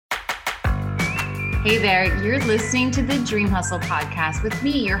Hey there, you're listening to the Dream Hustle podcast with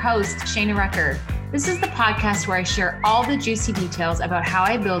me, your host, Shana Rucker. This is the podcast where I share all the juicy details about how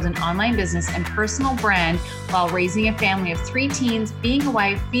I build an online business and personal brand while raising a family of 3 teens, being a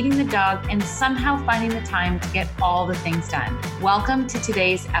wife, feeding the dog, and somehow finding the time to get all the things done. Welcome to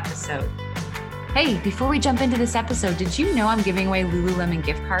today's episode. Hey, before we jump into this episode, did you know I'm giving away Lululemon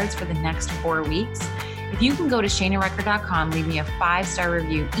gift cards for the next 4 weeks? If you can go to shanarucker.com, leave me a 5-star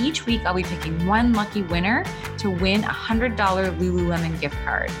review. Each week, I'll be picking one lucky winner to win a $100 Lululemon gift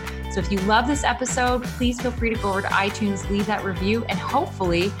card. So if you love this episode, please feel free to go over to iTunes, leave that review, and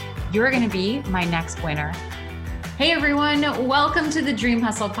hopefully you're going to be my next winner. Hey everyone, welcome to the Dream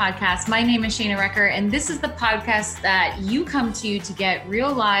Hustle podcast. My name is Shana Rucker, and this is the podcast that you come to get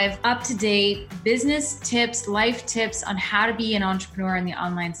real live, up-to-date business tips, life tips on how to be an entrepreneur in the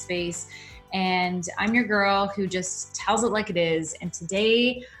online space. And I'm your girl who just tells it like it is. And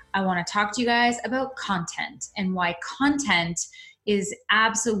today I want to talk to you guys about content and why content is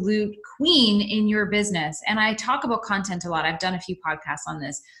absolute queen in your business. And I talk about content a lot. I've done a few podcasts on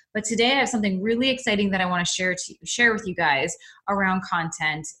this, but today I have something really exciting that I want to share with you guys around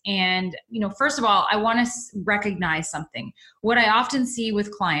content. And, first of all, I want to recognize something. What I often see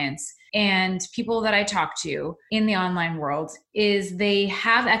with clients and people that I talk to in the online world is they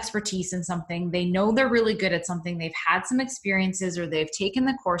have expertise in something. They know they're really good at something. They've had some experiences, or they've taken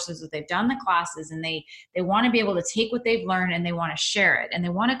the courses, or they've done the classes, and they want to be able to take what they've learned and they want to share it, and they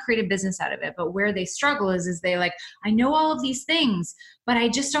want to create a business out of it. But where they struggle is they like, I know all of these things, but I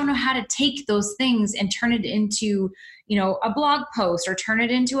just don't know how to take those things and turn it into a blog post, or turn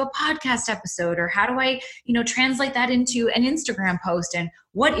it into a podcast episode, or how do I, translate that into an Instagram post, and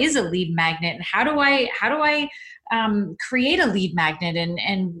what is a lead magnet, and how do I create a lead magnet,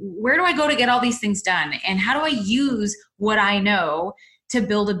 and where do I go to get all these things done, and how do I use what I know to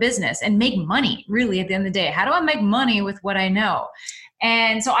build a business and make money, really, at the end of the day? How do I make money with what I know?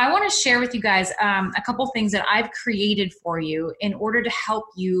 And so I want to share with you guys a couple things that I've created for you in order to help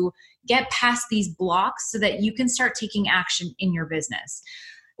you get past these blocks so that you can start taking action in your business.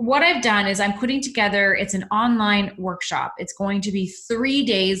 What I've done is I'm putting together, it's an online workshop. It's going to be 3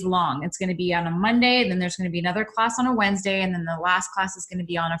 days long. It's going to be on a Monday, then there's going to be another class on a Wednesday, and then the last class is going to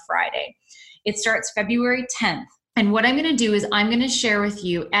be on a Friday. It starts February 10th. And what I'm going to do is I'm going to share with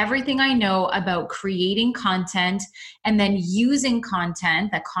you everything I know about creating content and then using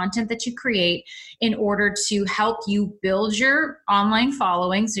content, the content that you create, in order to help you build your online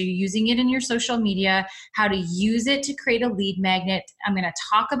following. So you're using it in your social media, how to use it to create a lead magnet. I'm going to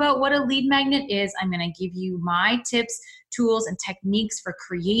talk about what a lead magnet is. I'm going to give you my tips, tools, and techniques for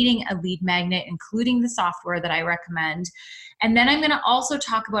creating a lead magnet, including the software that I recommend. And then I'm going to also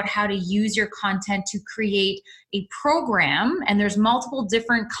talk about how to use your content to create a program. And there's multiple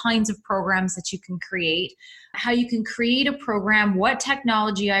different kinds of programs that you can create. How you can create a program, what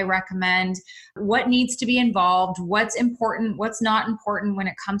technology I recommend, what needs to be involved, what's important, what's not important when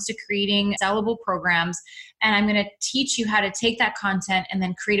it comes to creating sellable programs. And I'm going to teach you how to take that content and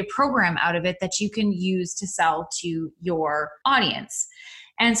then create a program out of it that you can use to sell to your audience.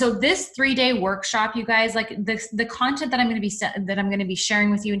 And so this 3-day workshop, you guys, like the content that I'm going to be sharing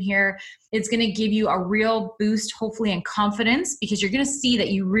with you in here, it's going to give you a real boost, hopefully, in confidence, because you're going to see that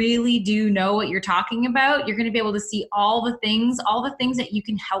you really do know what you're talking about. You're going to be able to see all the things that you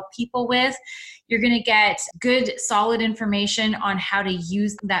can help people with. You're going to get good, solid information on how to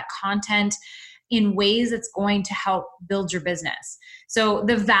use that content in ways that's going to help build your business. So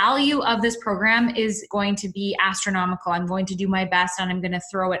the value of this program is going to be astronomical. I'm going to do my best, and I'm going to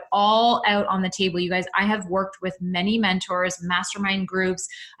throw it all out on the table. You guys, I have worked with many mentors, mastermind groups.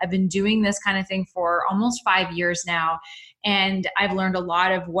 I've been doing this kind of thing for almost 5 years now. And I've learned a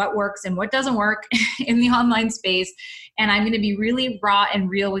lot of what works and what doesn't work in the online space. And I'm going to be really raw and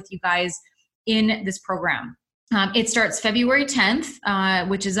real with you guys in this program. It starts February 10th,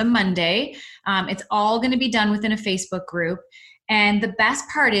 which is a Monday. It's all going to be done within a Facebook group. And the best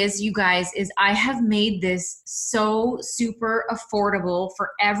part is, you guys, is I have made this so super affordable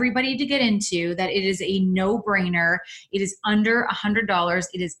for everybody to get into that it is a no-brainer. It is under $100.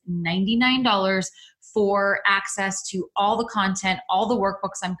 It is $99 for access to all the content, all the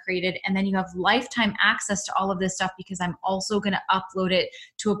workbooks I'm created, and then you have lifetime access to all of this stuff because I'm also going to upload it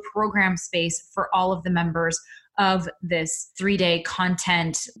to a program space for all of the members of this 3-day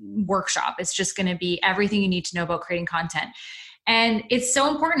content workshop. It's just going to be everything you need to know about creating content. And it's so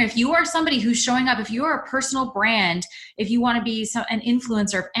important. If you are somebody who's showing up, if you are a personal brand, if you want to be an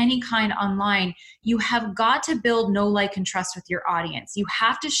influencer of any kind online, you have got to build know, like, and trust with your audience. You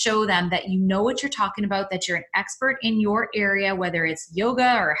have to show them that you know what you're talking about, that you're an expert in your area, whether it's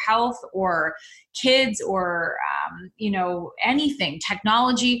yoga or health or kids or, anything,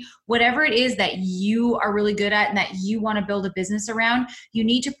 technology, whatever it is that you are really good at and that you want to build a business around. You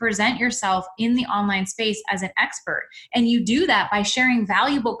need to present yourself in the online space as an expert. And you do that by sharing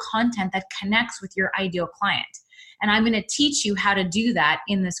valuable content that connects with your ideal client. And I'm going to teach you how to do that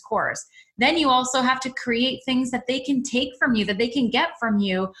in this course. Then you also have to create things that they can take from you, that they can get from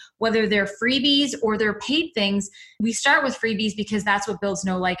you, whether they're freebies or they're paid things. We start with freebies because that's what builds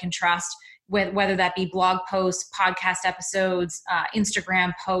know, like, and trust, whether that be blog posts, podcast episodes,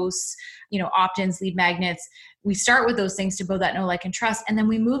 Instagram posts, opt-ins, lead magnets. We start with those things to build that know, like, and trust, and then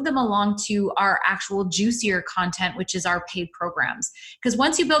we move them along to our actual juicier content, which is our paid programs. Because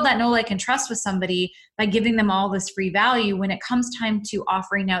once you build that know, like, and trust with somebody by giving them all this free value, when it comes time to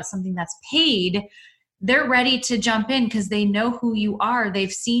offering out something that's paid, they're ready to jump in because they know who you are.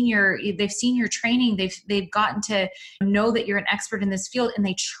 They've seen your training. They've gotten to know that you're an expert in this field, and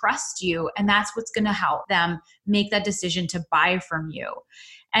they trust you. And that's what's going to help them make that decision to buy from you.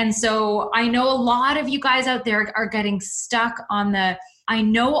 And so I know a lot of you guys out there are getting stuck on I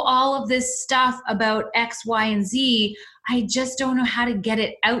know all of this stuff about X, Y, and Z. I just don't know how to get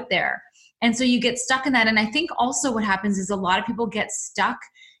it out there. And so you get stuck in that. And I think also what happens is a lot of people get stuck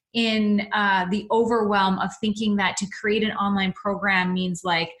in the overwhelm of thinking that to create an online program means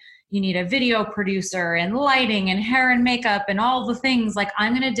like you need a video producer and lighting and hair and makeup and all the things. Like,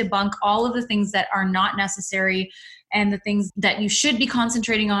 I'm going to debunk all of the things that are not necessary and the things that you should be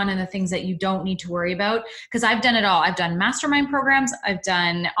concentrating on and the things that you don't need to worry about. Because I've done it all. I've done mastermind programs. I've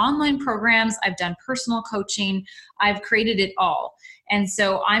done online programs. I've done personal coaching. I've created it all. And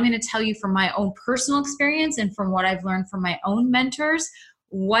so I'm going to tell you from my own personal experience and from what I've learned from my own mentors,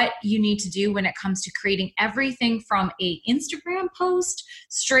 what you need to do when it comes to creating everything from a Instagram post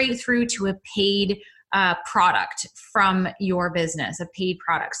straight through to a paid product from your business, a paid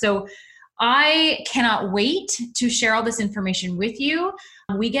product. So I cannot wait to share all this information with you.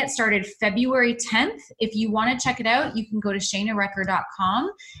 We get started February 10th. If you want to check it out, you can go to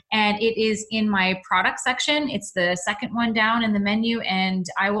shanarecker.com, and it is in my product section. It's the second one down in the menu, and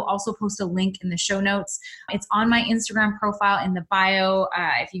I will also post a link in the show notes. It's on my Instagram profile in the bio.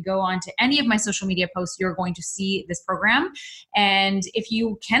 If you go on to any of my social media posts, you're going to see this program. And if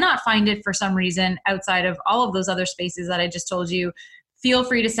you cannot find it for some reason outside of all of those other spaces that I just told you, feel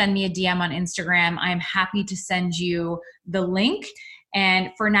free to send me a DM on Instagram. I'm happy to send you the link. And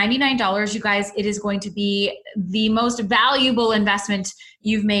for $99, you guys, it is going to be the most valuable investment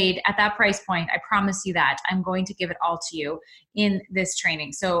you've made at that price point. I promise you that. I'm going to give it all to you in this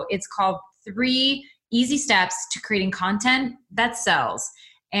training. So it's called 3 Easy Steps to Creating Content That Sells.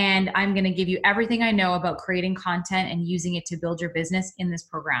 And I'm going to give you everything I know about creating content and using it to build your business in this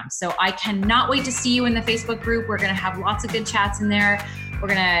program. So I cannot wait to see you in the Facebook group. We're going to have lots of good chats in there. We're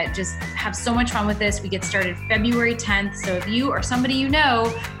going to just have so much fun with this. We get started February 10th. So if you or somebody you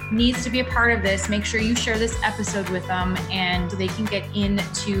know needs to be a part of this, make sure you share this episode with them and they can get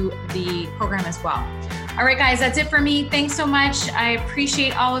into the program as well. All right, guys, that's it for me. Thanks so much. I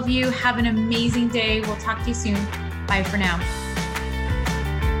appreciate all of you. Have an amazing day. We'll talk to you soon. Bye for now.